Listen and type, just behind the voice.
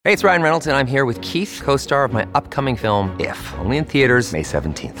Hey, it's Ryan Reynolds, and I'm here with Keith, co-star of my upcoming film, If, only in theaters May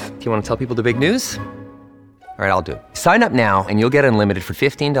 17th. Do you want to tell people the big news? All right, I'll do it. Sign up now and you'll get unlimited for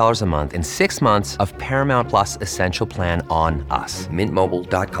 $15 a month and 6 months of Paramount Plus Essential Plan on us.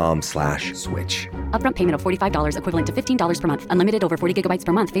 MintMobile.com/switch. Upfront payment of $45 equivalent to $15 per month. Unlimited over 40 gigabytes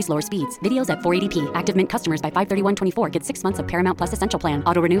per month. Face lower speeds. Videos at 480p. Active Mint customers by 531.24 get 6 months of Paramount Plus Essential Plan.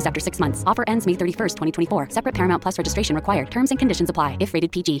 Auto renews after 6 months. Offer ends May 31st, 2024. Separate Paramount Plus registration required. Terms and conditions apply if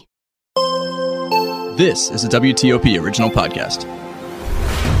rated PG. This is a WTOP original podcast.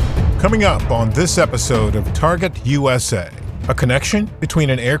 Coming up on this episode of Target USA, a connection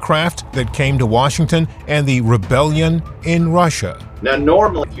between an aircraft that came to Washington and the rebellion in Russia. Now,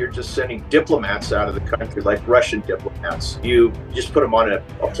 normally, if you're just sending diplomats out of the country, like Russian diplomats, you just put them on a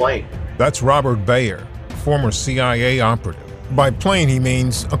plane. That's Robert Bayer, former CIA operative. By plane, he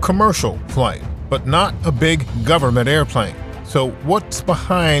means a commercial flight, but not a big government airplane. So what's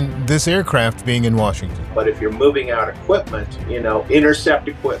behind this aircraft being in Washington? But if you're moving out equipment, intercept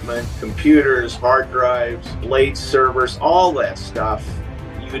equipment, computers, hard drives, blade servers, all that stuff,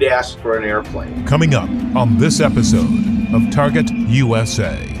 you'd ask for an airplane. Coming up on this episode of Target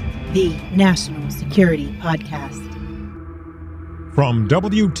USA, the National Security Podcast. From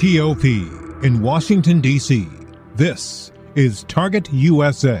WTOP in Washington, D.C., this is Target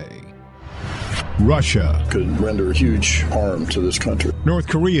USA. Russia could render huge harm to this country. North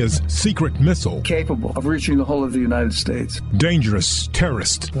Korea's secret missile, Capable of reaching the whole of the United States. Dangerous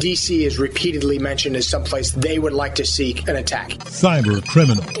terrorist. D.C. is repeatedly mentioned as someplace they would like to seek an attack. Cyber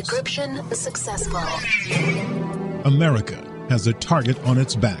criminals. Decryption successful. America has a target on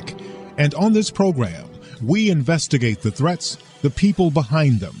its back. And on this program, we investigate the threats, the people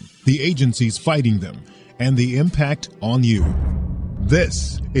behind them, the agencies fighting them, and the impact on you.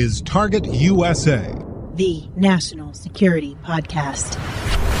 This is Target USA, the National Security Podcast.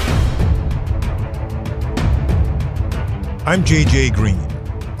 I'm JJ Green.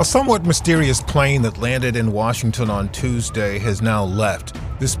 A somewhat mysterious plane that landed in Washington on Tuesday has now left.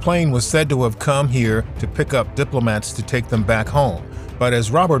 This plane was said to have come here to pick up diplomats to take them back home. But as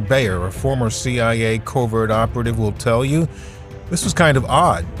Robert Bayer, a former CIA covert operative, will tell you, this was kind of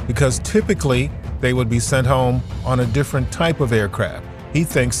odd because typically they would be sent home on a different type of aircraft. He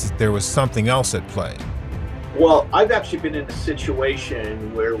thinks that there was something else at play. Well, I've actually been in a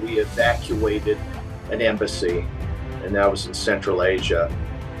situation where we evacuated an embassy, and that was in Central Asia.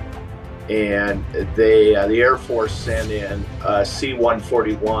 And the Air Force sent in a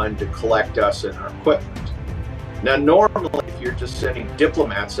C-141 to collect us and our equipment. Now, normally, if you're just sending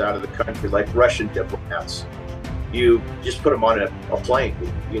diplomats out of the country, like Russian diplomats, you just put them on a plane,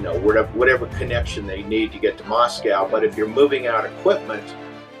 whatever connection they need to get to Moscow. But if you're moving out equipment,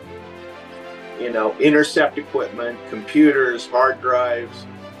 intercept equipment, computers, hard drives,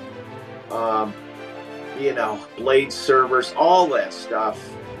 blade servers, all that stuff,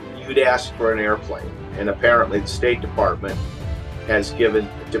 you'd ask for an airplane. And apparently the State Department has given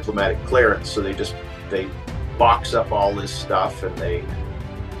diplomatic clearance. So they box up all this stuff and they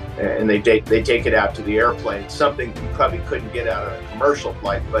take it out to the airplane. Something you probably couldn't get out of a commercial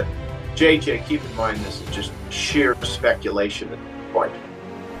flight. But JJ, keep in mind this is just sheer speculation at this point.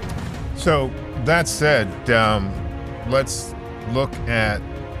 So that said, let's look at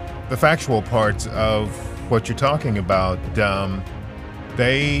the factual parts of what you're talking about.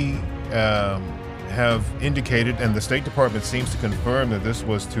 They have indicated, and the State Department seems to confirm, that this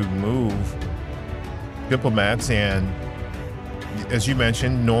was to move diplomats. And as you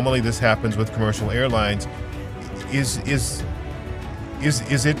mentioned, normally this happens with commercial airlines. Is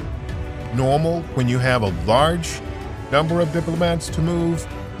it normal when you have a large number of diplomats to move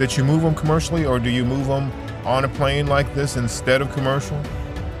that you move them commercially, or do you move them on a plane like this instead of commercial?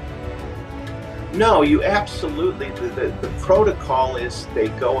 No, you absolutely. The protocol is they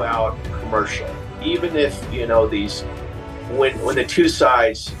go out commercial, even if when the two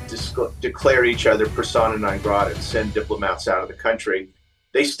sides declare each other persona non grata and send diplomats out of the country,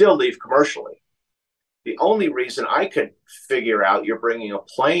 they still leave commercially. The only reason I could figure out you're bringing a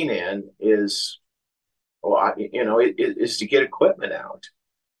plane in is to get equipment out.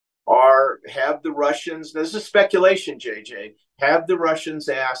 Or have the Russians, this is speculation, JJ, have the Russians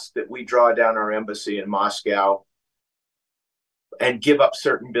ask that we draw down our embassy in Moscow and give up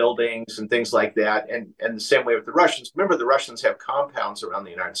certain buildings and things like that. And the same way with the Russians. Remember, the Russians have compounds around the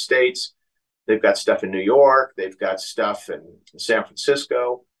United States. They've got stuff in New York. They've got stuff in San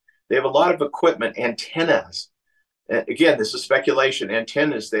Francisco. They have a lot of equipment, antennas. And again, this is speculation.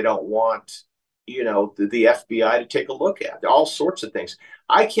 Antennas they don't want, the FBI to take a look at. All sorts of things.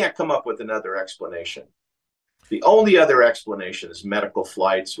 I can't come up with another explanation. The only other explanation is medical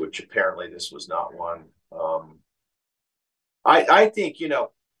flights, which apparently this was not one. I think,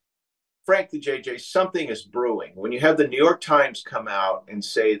 frankly, JJ, something is brewing. When you have the New York Times come out and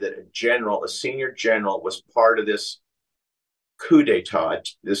say that a senior general, was part of this coup d'etat,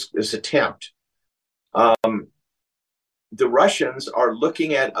 this attempt, the Russians are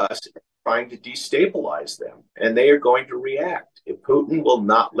looking at us trying to destabilize them, and they are going to react. If Putin will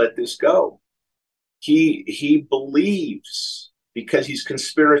not let this go, he believes, because he's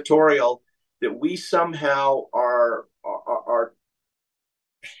conspiratorial, that we somehow are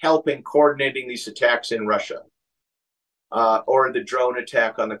helping coordinating these attacks in Russia, or the drone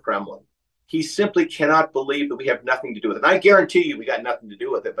attack on the Kremlin. He simply cannot believe that we have nothing to do with it. And I guarantee you we got nothing to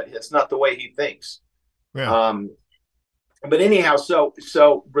do with it, but it's not the way he thinks. Yeah. But anyhow, so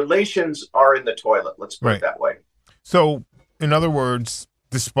relations are in the toilet. Let's put it that way. So, in other words,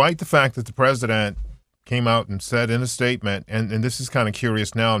 despite the fact that the president came out and said in a statement, and this is kind of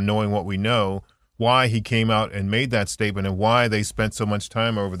curious now, knowing what we know, why he came out and made that statement and why they spent so much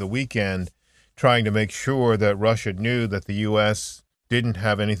time over the weekend trying to make sure that Russia knew that the U.S. didn't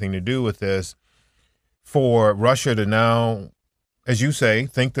have anything to do with this. For Russia to now, as you say,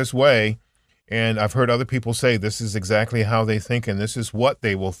 think this way, and I've heard other people say this is exactly how they think and this is what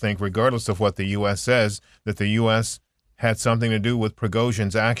they will think, regardless of what the U.S. says, that the U.S. had something to do with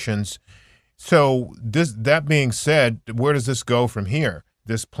Prigozhin's actions. So that being said, where does this go from here?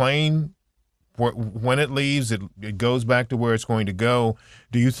 This plane, when it leaves, it goes back to where it's going to go.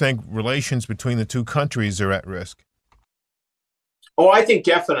 Do you think relations between the two countries are at risk? Oh, I think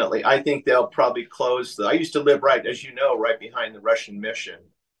definitely. I think they'll probably close. I used to live right behind the Russian mission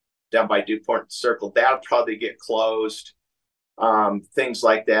down by Dupont Circle. That'll probably get closed. Things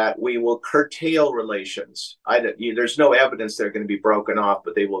like that. We will curtail relations. There's no evidence they're going to be broken off,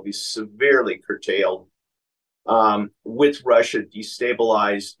 but they will be severely curtailed, with Russia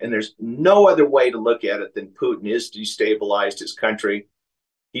destabilized. And there's no other way to look at it than Putin is destabilized his country.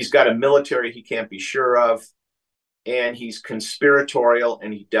 He's got a military he can't be sure of, and he's conspiratorial,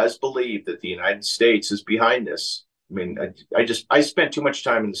 and he does believe that the United States is behind this. I mean, I spent too much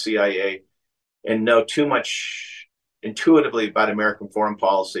time in the CIA and know too much intuitively about American foreign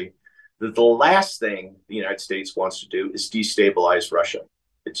policy that the last thing the United States wants to do is destabilize Russia.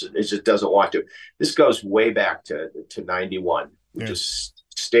 It just doesn't want to. This goes way back to 91. We just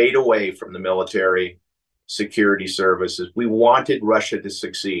stayed away from the military security services. We wanted Russia to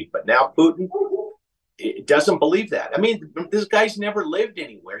succeed, but now Putin doesn't believe that. I mean, this guy's never lived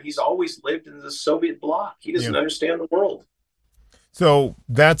anywhere. He's always lived in the Soviet bloc. He doesn't understand the world. So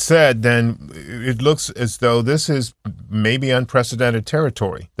that said, then it looks as though this is maybe unprecedented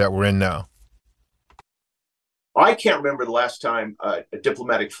territory that we're in now. I can't remember the last time a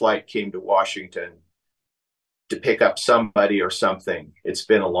diplomatic flight came to Washington to pick up somebody or something. It's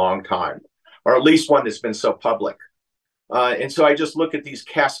been a long time, or at least one that's been so public. And so I just look at these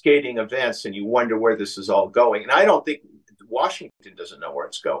cascading events and you wonder where this is all going. And I don't think Washington doesn't know where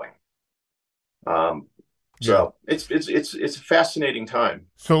it's going. So it's a fascinating time.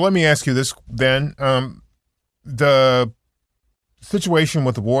 So let me ask you this then. The situation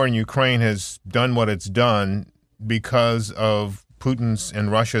with the war in Ukraine has done what it's done because of Putin's and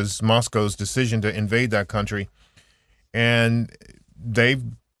Moscow's decision to invade that country. And they've,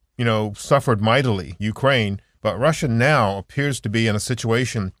 suffered mightily, Ukraine. But Russia now appears to be in a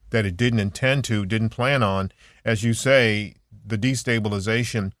situation that it didn't plan on. As you say, the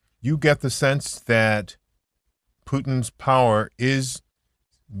destabilization, you get the sense that Putin's power is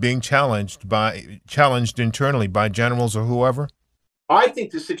being challenged internally by generals or whoever? I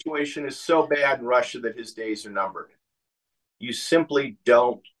think the situation is so bad in Russia that his days are numbered. You simply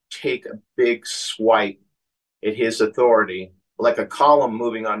don't take a big swipe at his authority, like a column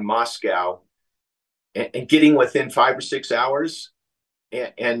moving on Moscow, and getting within 5 or 6 hours,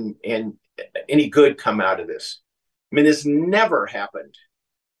 and any good come out of this. I mean, this never happened,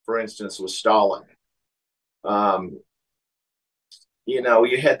 for instance, with Stalin. You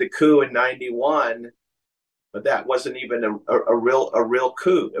had the coup in 91, but that wasn't even a real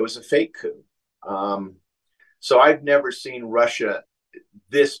coup. It was a fake coup. So I've never seen Russia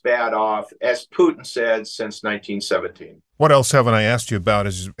this bad off, as Putin said, since 1917. What else haven't I asked you about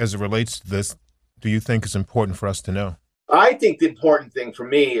as it relates to this? Do you think is important for us to know? I think the important thing for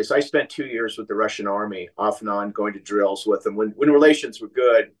me is I spent 2 years with the Russian army, off and on, going to drills with them. When relations were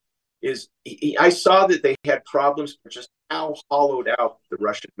good, I saw that they had problems with just how hollowed out the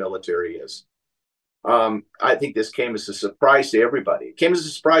Russian military is. I think this came as a surprise to everybody. It came as a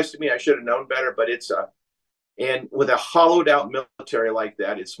surprise to me. I should have known better, but it's And with a hollowed out military like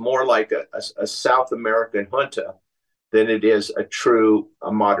that, it's more like a South American junta than it is a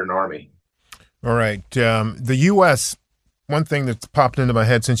modern army. All right. The U.S., one thing that's popped into my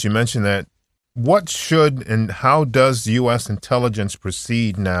head since you mentioned that, what should and how does U.S. intelligence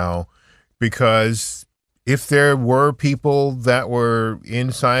proceed now? Because if there were people that were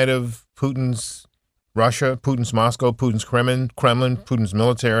inside of Putin's Russia, Putin's Moscow, Putin's Kremlin, Putin's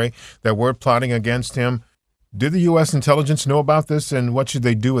military that were plotting against him, did the U.S. intelligence know about this, and what should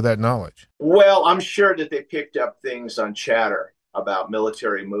they do with that knowledge? Well, I'm sure that they picked up things on chatter about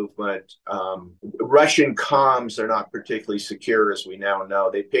military movement. Russian comms are not particularly secure, as we now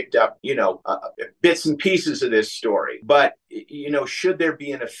know. They picked up, bits and pieces of this story. But, should there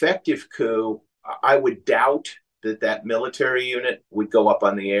be an effective coup, I would doubt that military unit would go up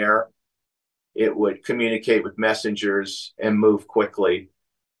on the air. It would communicate with messengers and move quickly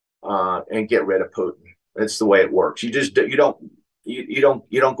and get rid of Putin. That's the way it works. You don't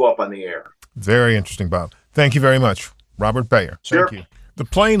go up on the air. Very interesting, Bob. Thank you very much, Robert Bayer. Sure. Thank you. The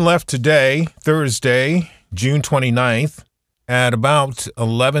plane left today, Thursday, June 29th, at about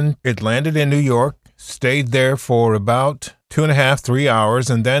 11. It landed in New York, stayed there for about 2.5, 3 hours,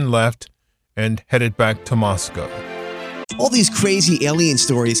 and then left and headed back to Moscow. All these crazy alien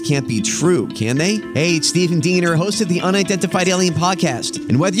stories can't be true, can they? Hey, it's Stephen Diener, host of the Unidentified Alien Podcast.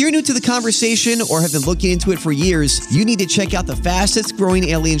 And whether you're new to the conversation or have been looking into it for years, you need to check out the fastest growing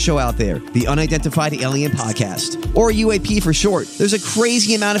alien show out there, the Unidentified Alien Podcast, or UAP for short. There's a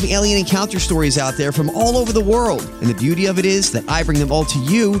crazy amount of alien encounter stories out there from all over the world. And the beauty of it is that I bring them all to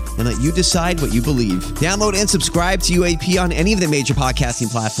you and let you decide what you believe. Download and subscribe to UAP on any of the major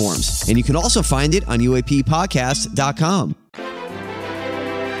podcasting platforms. And you can also find it on UAPpodcast.com.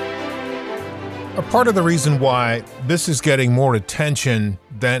 A part of the reason why this is getting more attention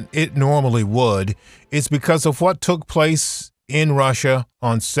than it normally would is because of what took place in Russia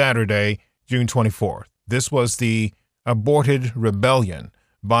on Saturday, June 24th. This was the aborted rebellion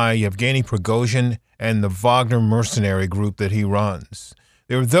by Yevgeny Prigozhin and the Wagner mercenary group that he runs.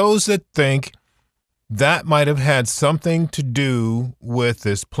 There are those that think that might have had something to do with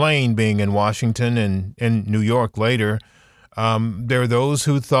this plane being in Washington and in New York later. There are those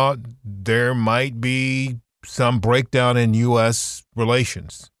who thought there might be some breakdown in U.S.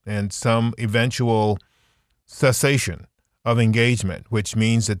 relations and some eventual cessation of engagement, which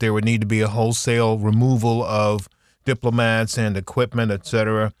means that there would need to be a wholesale removal of diplomats and equipment,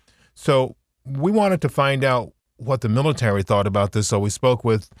 etc. So we wanted to find out what the military thought about this. So we spoke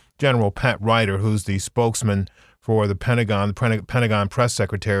with General Pat Ryder, who's the spokesman for the Pentagon press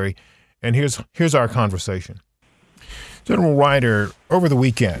secretary. And here's our conversation. General Ryder, over the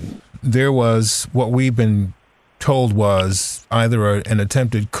weekend, there was what we've been told was either an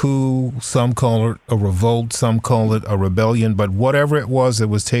attempted coup, some call it a revolt, some call it a rebellion, but whatever it was that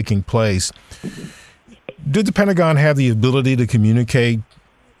was taking place, did the Pentagon have the ability to communicate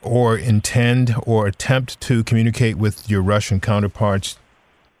or intend or attempt to communicate with your Russian counterparts?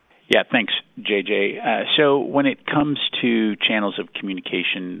 Yeah, thanks, JJ. So when it comes to channels of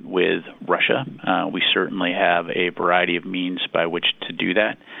communication with Russia, we certainly have a variety of means by which to do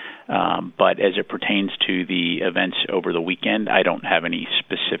that. But as it pertains to the events over the weekend, I don't have any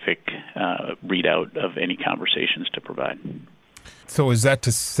specific readout of any conversations to provide. So is that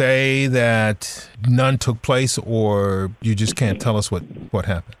to say that none took place, or you just can't tell us what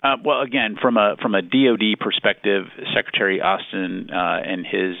happened? Well, again, from a DoD perspective, Secretary Austin and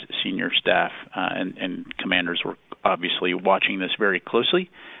his senior staff and commanders were obviously watching this very closely.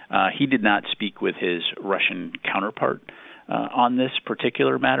 He did not speak with his Russian counterpart on this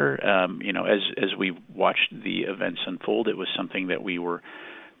particular matter. As we watched the events unfold, it was something that we were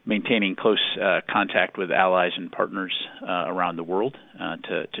maintaining close contact with allies and partners around the world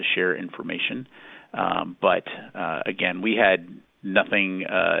to share information. But again, we had nothing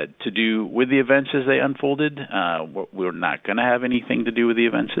to do with the events as they unfolded. We're not going to have anything to do with the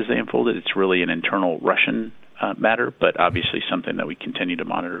events as they unfolded. It's really an internal Russian matter, but obviously something that we continue to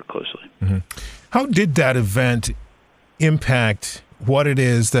monitor closely. Mm-hmm. How did that event impact what it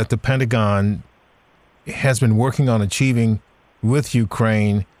is that the Pentagon has been working on achieving with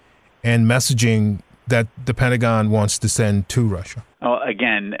Ukraine and messaging that the Pentagon wants to send to Russia? Well,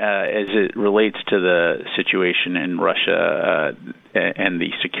 again, as it relates to the situation in Russia and the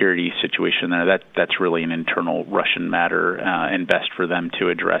security situation there, that's really an internal Russian matter and best for them to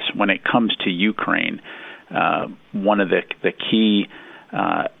address. When it comes to Ukraine, one of the key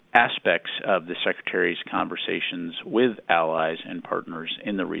aspects of the Secretary's conversations with allies and partners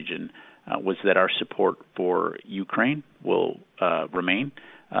in the region was that our support for Ukraine will remain.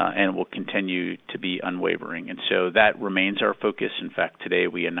 and will continue to be unwavering. And so that remains our focus. In fact, today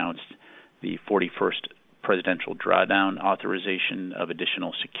we announced the 41st presidential drawdown authorization of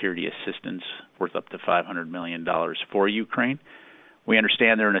additional security assistance worth up to $500 million for Ukraine. We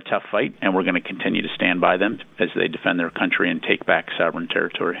understand they're in a tough fight, and we're going to continue to stand by them as they defend their country and take back sovereign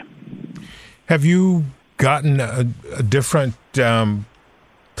territory. Have you gotten a different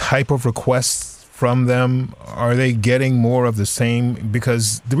type of requests from them? Are they getting more of the same?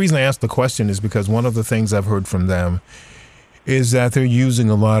 Because the reason I ask the question is because one of the things I've heard from them is that they're using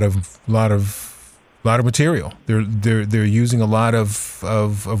a lot of material. They're using a lot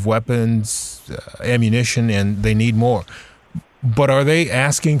of weapons, ammunition, and they need more. But are they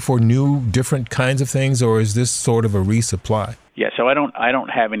asking for new, different kinds of things, or is this sort of a resupply? Yeah, so I don't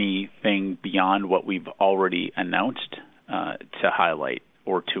have anything beyond what we've already announced to highlight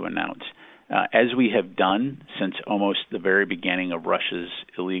or to announce. As we have done since almost the very beginning of Russia's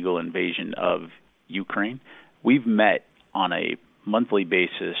illegal invasion of Ukraine, we've met on a monthly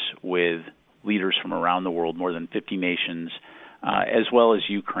basis with leaders from around the world, more than 50 nations, as well as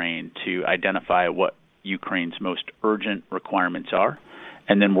Ukraine, to identify what Ukraine's most urgent requirements are,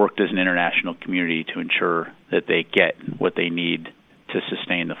 and then worked as an international community to ensure that they get what they need to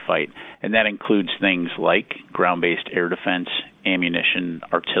sustain the fight. And that includes things like ground-based air defense, ammunition,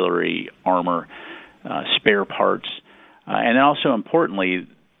 artillery, armor, spare parts, and then also importantly,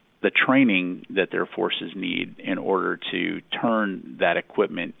 the training that their forces need in order to turn that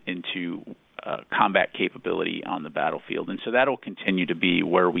equipment into combat capability on the battlefield. And so that will continue to be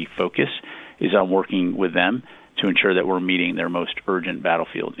where we focus, is on working with them to ensure that we're meeting their most urgent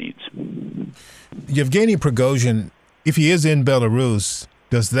battlefield needs. Yevgeny Prigozhin, if he is in Belarus,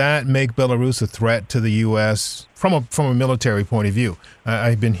 does that make Belarus a threat to the U.S. from a military point of view?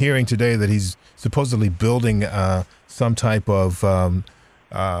 I've been hearing today that he's supposedly building some type of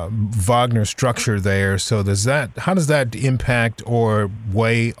Wagner structure there. So how does that impact or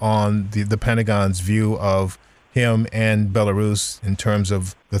weigh on the Pentagon's view of him and Belarus in terms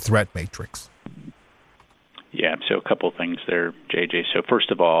of the threat matrix? Yeah, so a couple of things there, JJ. So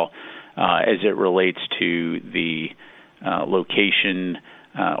first of all, as it relates to the location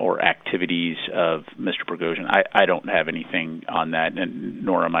or activities of Mr. Prigozhin, I don't have anything on that, and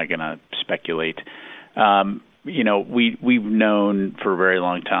nor am I going to speculate. We've known for a very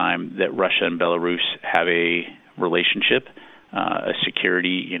long time that Russia and Belarus have a relationship, a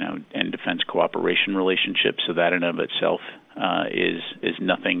security, and defense cooperation relationship. So that in and of itself is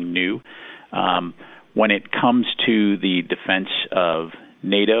nothing new. When it comes to the defense of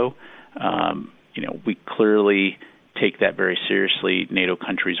NATO, we clearly take that very seriously. NATO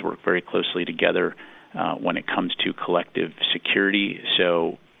countries work very closely together when it comes to collective security.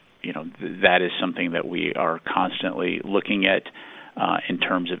 So, that is something that we are constantly looking at in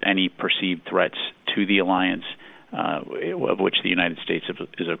terms of any perceived threats to the alliance, of which the United States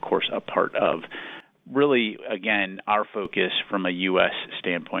is, of course, a part of. Really, again, our focus from a U.S.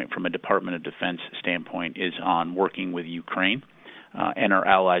 standpoint, from a Department of Defense standpoint, is on working with Ukraine and our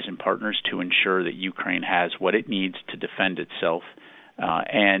allies and partners to ensure that Ukraine has what it needs to defend itself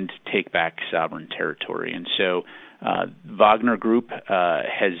and take back sovereign territory. And so Wagner Group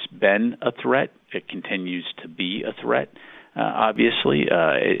has been a threat. It continues to be a threat. Obviously,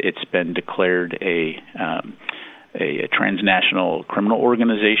 it's been declared a transnational criminal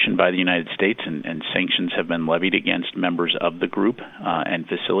organization by the United States, and sanctions have been levied against members of the group and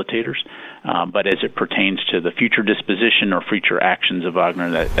facilitators. But as it pertains to the future disposition or future actions of Wagner,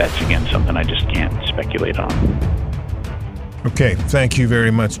 that's, again, something I just can't speculate on. Okay. Thank you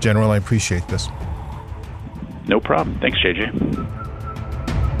very much, General. I appreciate this. No problem. Thanks, JJ.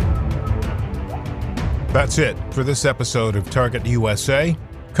 That's it for this episode of Target USA.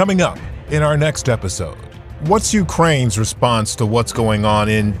 Coming up in our next episode, what's Ukraine's response to what's going on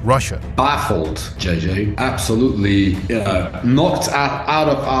in Russia? Baffled, JJ. Absolutely knocked out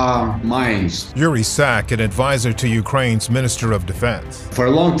of our minds. Yuri Sak, an advisor to Ukraine's Minister of Defense. For a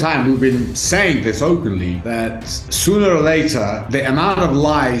long time, we've been saying this openly, that sooner or later, the amount of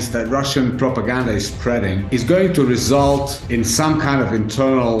lies that Russian propaganda is spreading is going to result in some kind of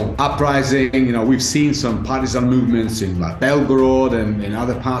internal uprising. We've seen some partisan movements in Belgorod and in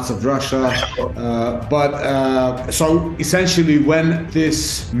other parts of Russia. So essentially, when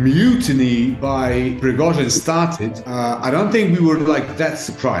this mutiny by Prigozhin started, I don't think we were that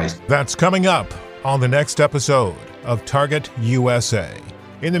surprised. That's coming up on the next episode of Target USA.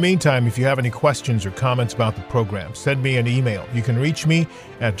 In the meantime, if you have any questions or comments about the program, send me an email. You can reach me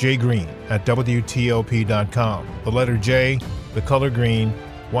at jgreen@wtop.com. The letter J, the color green,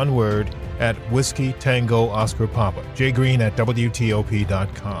 one word, at Whiskey Tango Oscar Papa,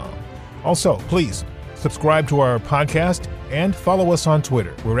 jgreen@WTOP.com. Also, please subscribe to our podcast and follow us on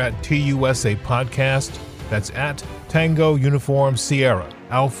Twitter. We're at TUSA Podcast. That's at Tango Uniform Sierra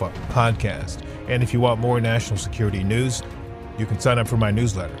Alpha Podcast. And if you want more national security news, you can sign up for my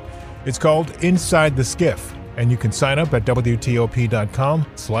newsletter. It's called Inside the Skiff, and you can sign up at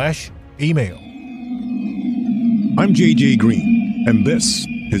WTOP.com/email. I'm JJ Green, and this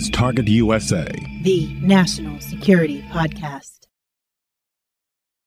is Target USA, the National Security Podcast.